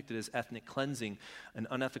 Genocide depicted as ethnic cleansing and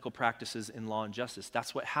unethical practices in law and justice.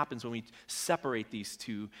 That's what happens when we separate these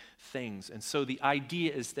two things. And so the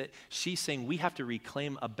idea is that she's saying we have to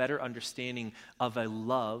reclaim a better understanding of a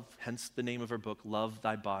love, hence the name of her book, Love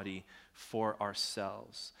Thy Body, for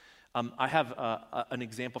ourselves. I have an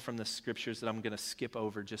example from the scriptures that I'm going to skip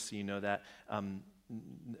over just so you know that. And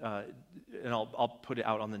I'll put it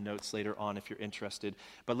out on the notes later on if you're interested.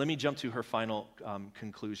 But let me jump to her final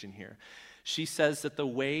conclusion here. She says that the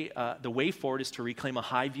way forward is to reclaim a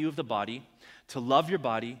high view of the body, to love your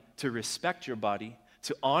body, to respect your body,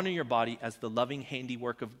 to honor your body as the loving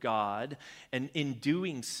handiwork of God. And in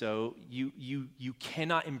doing so, you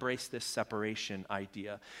cannot embrace this separation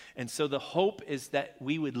idea. And so the hope is that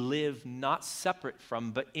we would live not separate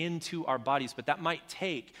from, but into our bodies. But that might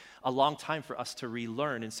take a long time for us to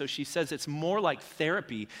relearn. And so she says it's more like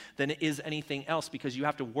therapy than it is anything else, because you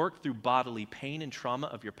have to work through bodily pain and trauma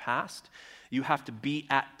of your past. You have to be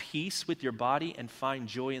at peace with your body and find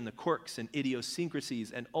joy in the quirks and idiosyncrasies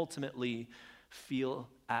and ultimately feel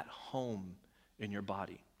at home in your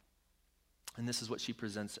body. And this is what she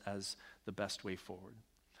presents as the best way forward.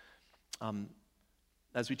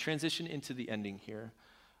 As we transition into the ending here,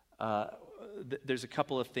 there's a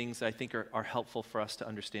couple of things that I think are helpful for us to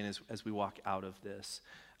understand as we walk out of this.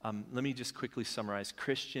 Let me just quickly summarize.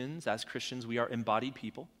 As Christians, we are embodied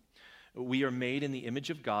people. We are made in the image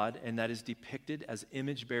of God, and that is depicted as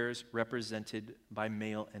image bearers represented by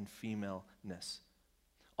male and femaleness.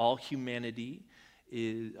 All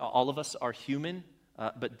of us are human,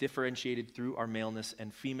 but differentiated through our maleness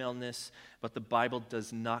and femaleness. But the Bible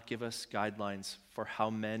does not give us guidelines for how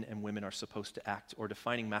men and women are supposed to act, or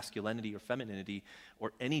defining masculinity or femininity,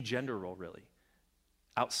 or any gender role, really.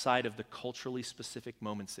 outside of the culturally specific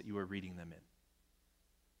moments that you are reading them in.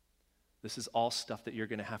 This is all stuff that you're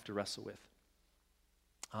going to have to wrestle with.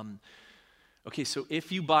 Okay, so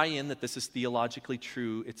if you buy in that this is theologically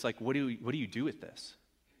true, it's like, what do you do with this,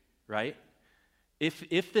 right?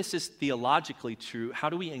 If this is theologically true, how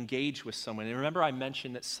do we engage with someone? And remember, I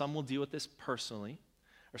mentioned that some will deal with this personally,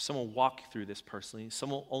 or some will walk through this personally.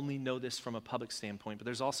 Some will only know this from a public standpoint, but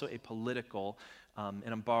there's also a political, and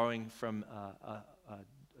I'm borrowing from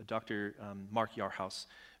Dr. Mark Yarhouse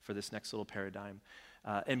for this next little paradigm.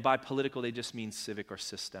 And by political, they just mean civic or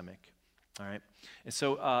systemic. All right? And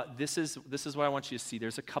so this is what I want you to see.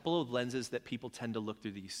 There's a couple of lenses that people tend to look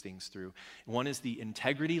through these things through. One is the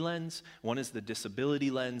integrity lens, one is the disability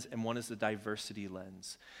lens, and one is the diversity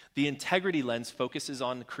lens. The integrity lens focuses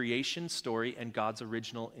on the creation story and God's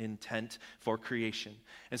original intent for creation.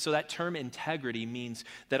 And so that term integrity means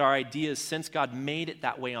that our ideas, since God made it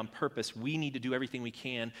that way on purpose, we need to do everything we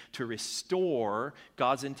can to restore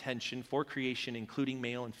God's intention for creation, including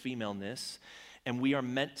male and femaleness. And we are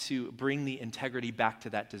meant to bring the integrity back to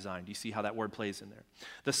that design. Do you see how that word plays in there?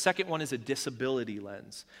 The second one is a disability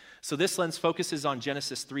lens. So this lens focuses on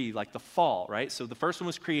Genesis 3, like the fall, right? So the first one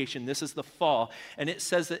was creation, this is the fall. And it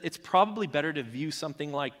says that it's probably better to view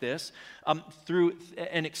something like this through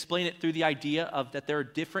and explain it through the idea of that there are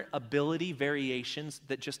different ability variations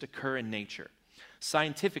that just occur in nature.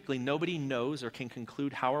 Scientifically, nobody knows or can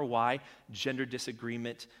conclude how or why gender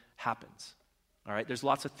disagreement happens. All right, there's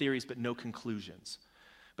lots of theories, but no conclusions.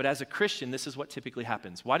 But as a Christian, this is what typically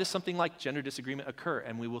happens. Why does something like gender disagreement occur?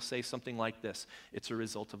 And we will say something like this: it's a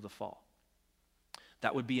result of the fall.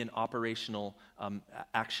 That would be an operational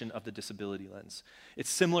action of the disability lens. It's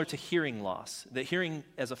similar to hearing loss. That hearing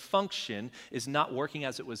as a function is not working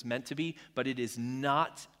as it was meant to be, but it is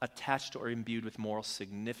not attached or imbued with moral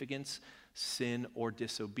significance, sin, or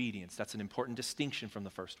disobedience. That's an important distinction from the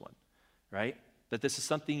first one, right? That this is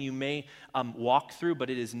something you may walk through, but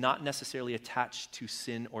it is not necessarily attached to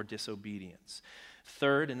sin or disobedience.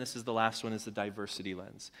 Third, and this is the last one, is the diversity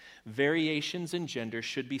lens. Variations in gender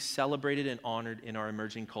should be celebrated and honored in our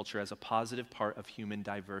emerging culture as a positive part of human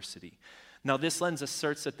diversity. Now, this lens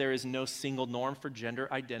asserts that there is no single norm for gender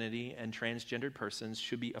identity, and transgendered persons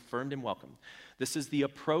should be affirmed and welcomed. This is the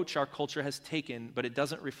approach our culture has taken, but it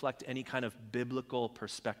doesn't reflect any kind of biblical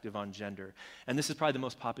perspective on gender. And this is probably the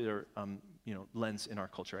most popular lens in our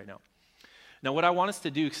culture right now. Now, what I want us to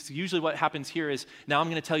do, because usually what happens here is, now I'm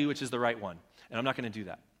going to tell you which is the right one, and I'm not going to do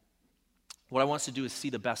that. What I want us to do is see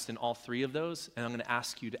the best in all three of those, and I'm going to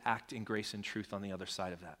ask you to act in grace and truth on the other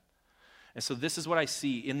side of that. And so this is what I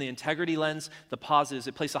see. In the integrity lens, the positives,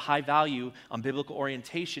 it places a high value on biblical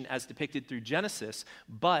orientation as depicted through Genesis,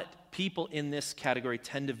 but people in this category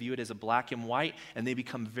tend to view it as a black and white, and they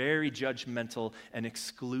become very judgmental and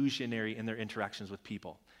exclusionary in their interactions with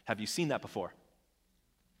people. Have you seen that before?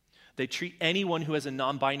 They treat anyone who has a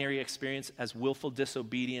non-binary experience as willful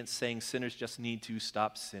disobedience, saying sinners just need to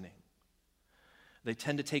stop sinning. They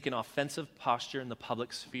tend to take an offensive posture in the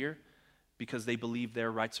public sphere because they believe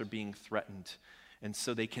their rights are being threatened. And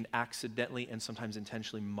so they can accidentally and sometimes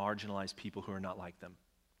intentionally marginalize people who are not like them.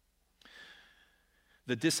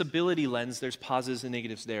 The disability lens, there's positives and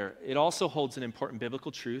negatives there. It also holds an important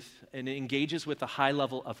biblical truth, and it engages with a high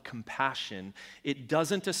level of compassion. It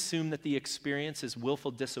doesn't assume that the experience is willful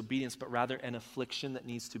disobedience, but rather an affliction that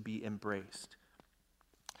needs to be embraced.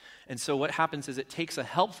 And so what happens is it takes a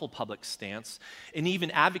helpful public stance and even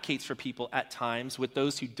advocates for people at times with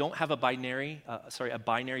those who don't have a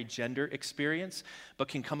binary gender experience, but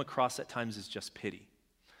can come across at times as just pity.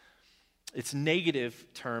 Its negative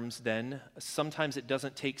terms then, sometimes it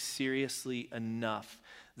doesn't take seriously enough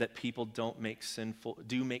that people do make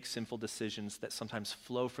sinful decisions that sometimes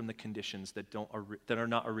flow from the conditions that are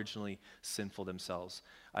not originally sinful themselves.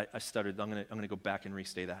 I stuttered. I'm going to go back and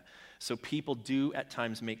restate that. So people do at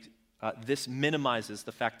times make. This minimizes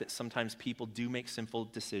the fact that sometimes people do make sinful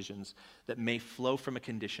decisions that may flow from a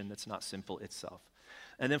condition that's not sinful itself.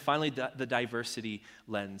 And then finally, the diversity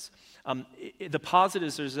lens. The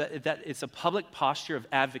positives is that it's a public posture of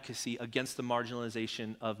advocacy against the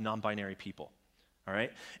marginalization of non-binary people. All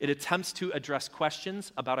right? It attempts to address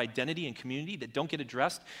questions about identity and community that don't get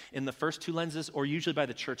addressed in the first two lenses or usually by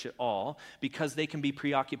the church at all because they can be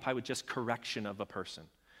preoccupied with just correction of a person.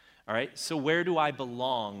 All right? So where do I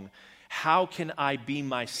belong? How can I be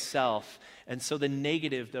myself? And so the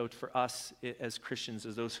negative, though, for us as Christians,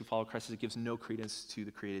 as those who follow Christ, is it gives no credence to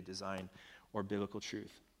the created design or biblical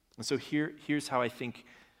truth. And so here's how I think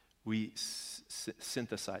we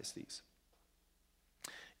synthesize these.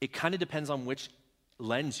 It kind of depends on which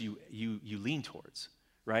lens you lean towards,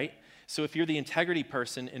 right? So if you're the integrity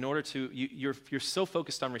person, in order to, you're so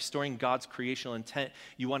focused on restoring God's creational intent,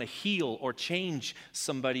 you want to heal or change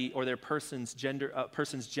somebody or their person's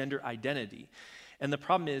gender identity. And the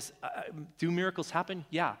problem is, do miracles happen?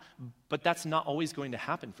 Yeah, but that's not always going to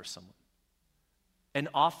happen for someone. And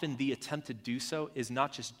often the attempt to do so is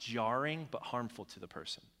not just jarring, but harmful to the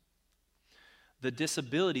person. The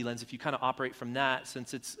disability lens, if you kind of operate from that,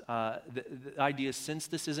 since it's, the idea is, since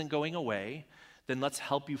this isn't going away, then let's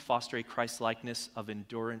help you foster a Christ-likeness of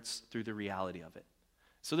endurance through the reality of it.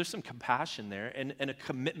 So there's some compassion there and a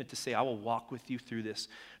commitment to say, I will walk with you through this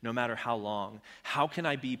no matter how long. How can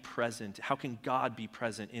I be present? How can God be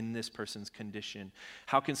present in this person's condition?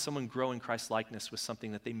 How can someone grow in Christ-likeness with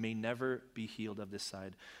something that they may never be healed of this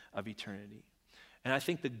side of eternity? And I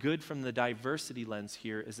think the good from the diversity lens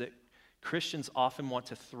here is that Christians often want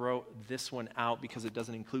to throw this one out because it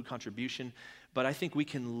doesn't include contribution, but I think we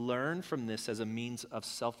can learn from this as a means of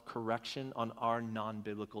self-correction on our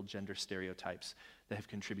non-biblical gender stereotypes that have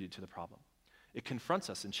contributed to the problem. It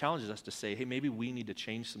confronts us and challenges us to say, hey, maybe we need to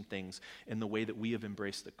change some things in the way that we have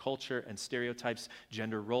embraced the culture and stereotypes,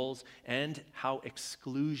 gender roles, and how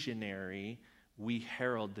exclusionary we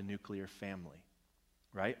herald the nuclear family,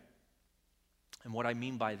 right? And what I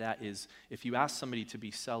mean by that is, if you ask somebody to be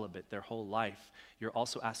celibate their whole life, you're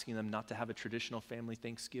also asking them not to have a traditional family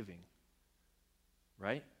Thanksgiving,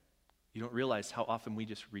 right? You don't realize how often we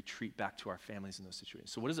just retreat back to our families in those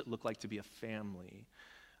situations. So what does it look like to be a family,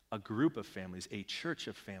 a group of families, a church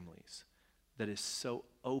of families that is so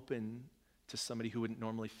open to somebody who wouldn't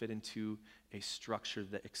normally fit into a structure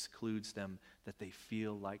that excludes them, that they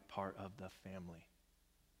feel like part of the family?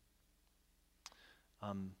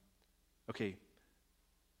 Okay.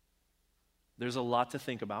 There's a lot to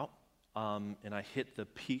think about, and I hit the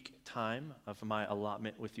peak time of my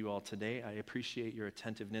allotment with you all today. I appreciate your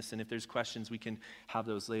attentiveness, and if there's questions, we can have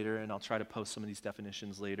those later, and I'll try to post some of these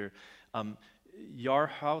definitions later.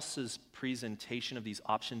 Yarhouse's presentation of these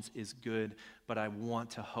options is good, but I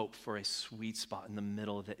want to hope for a sweet spot in the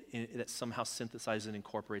middle that somehow synthesizes and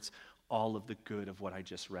incorporates all of the good of what I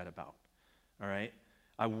just read about, all right?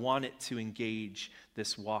 I want it to engage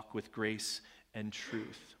this walk with grace and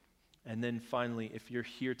truth. And then finally, if you're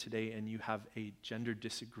here today and you have a gender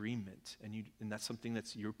disagreement, and that's something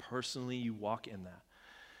that's you walk in that,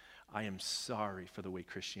 I am sorry for the way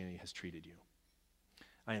Christianity has treated you.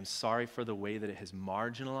 I am sorry for the way that it has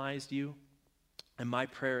marginalized you. And my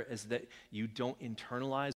prayer is that you don't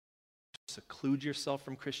internalize, seclude yourself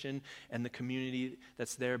from Christian and the community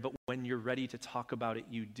that's there, but when you're ready to talk about it,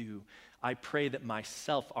 you do. I pray that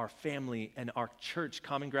myself, our family, and our church,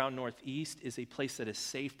 Common Ground Northeast, is a place that is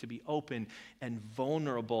safe to be open and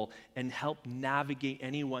vulnerable and help navigate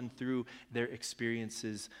anyone through their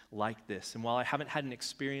experiences like this. And while I haven't had an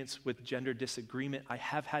experience with gender disagreement, I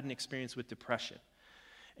have had an experience with depression.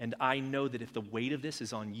 And I know that if the weight of this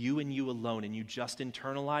is on you and you alone, and you just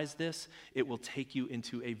internalize this, it will take you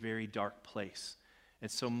into a very dark place.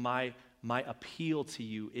 And so my appeal to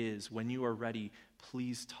you is, when you are ready,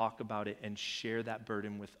 please talk about it and share that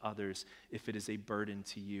burden with others if it is a burden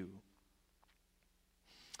to you.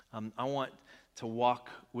 I want to walk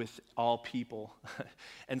with all people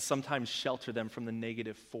and sometimes shelter them from the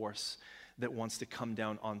negative force that wants to come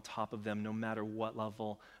down on top of them, no matter what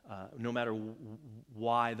level, no matter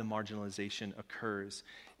why the marginalization occurs.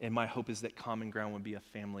 And my hope is that Common Ground would be a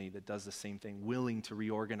family that does the same thing, willing to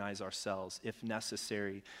reorganize ourselves if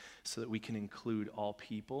necessary, so that we can include all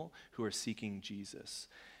people who are seeking Jesus.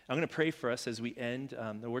 I'm going to pray for us as we end.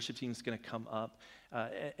 The worship team is going to come up.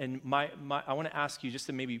 And I want to ask you just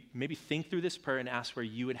to maybe think through this prayer and ask where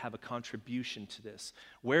you would have a contribution to this.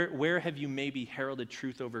 Where have you maybe heralded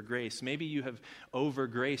truth over grace? Maybe you have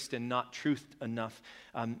over-graced and not truthed enough.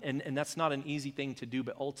 And that's not an easy thing to do,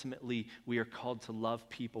 but ultimately we are called to love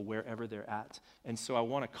people wherever they're at. And so I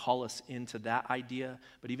want to call us into that idea,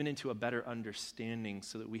 but even into a better understanding,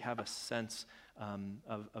 so that we have a sense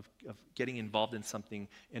of getting involved in something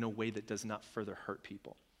in a way that does not further hurt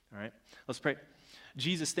people. All right? Let's pray.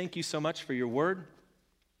 Jesus, thank you so much for your word.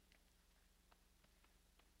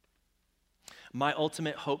 My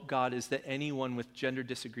ultimate hope, God, is that anyone with gender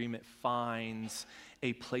disagreement finds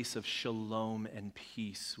a place of shalom and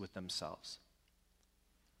peace with themselves.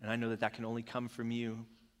 And I know that that can only come from you,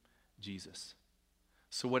 Jesus.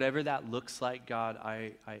 So whatever that looks like, God,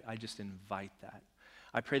 I just invite that.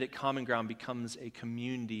 I pray that Common Ground becomes a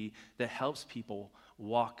community that helps people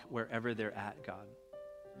walk wherever they're at, God.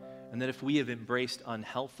 And that if we have embraced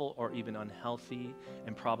unhelpful or even unhealthy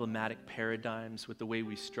and problematic paradigms with the way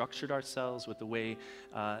we structured ourselves, with the way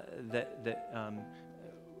that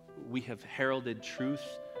we have heralded truth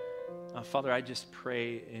Father, I just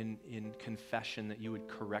pray in confession that you would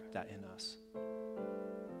correct that in us.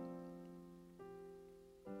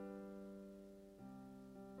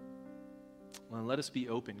 Well, let us be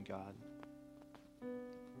open, God.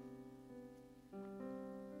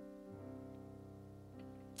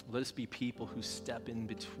 Let us be people who step in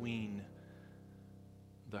between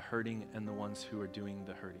the hurting and the ones who are doing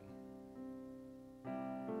the hurting.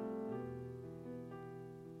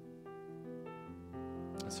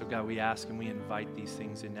 And so, God, we ask and we invite these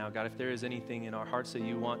things in now. God, if there is anything in our hearts that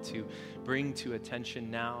you want to bring to attention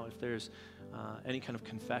now, if there's any kind of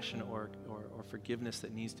confession or forgiveness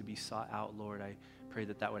that needs to be sought out, Lord, I pray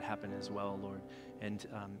that that would happen as well, Lord. And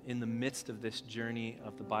in the midst of this journey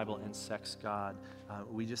of the Bible and sex, God,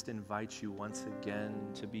 we just invite you once again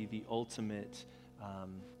to be the ultimate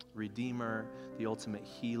redeemer, the ultimate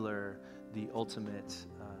healer, the ultimate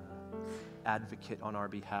advocate on our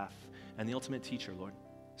behalf, and the ultimate teacher, Lord.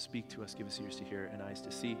 Speak to us, give us ears to hear and eyes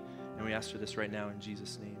to see. And we ask for this right now in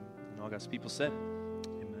Jesus' name. And all God's people said,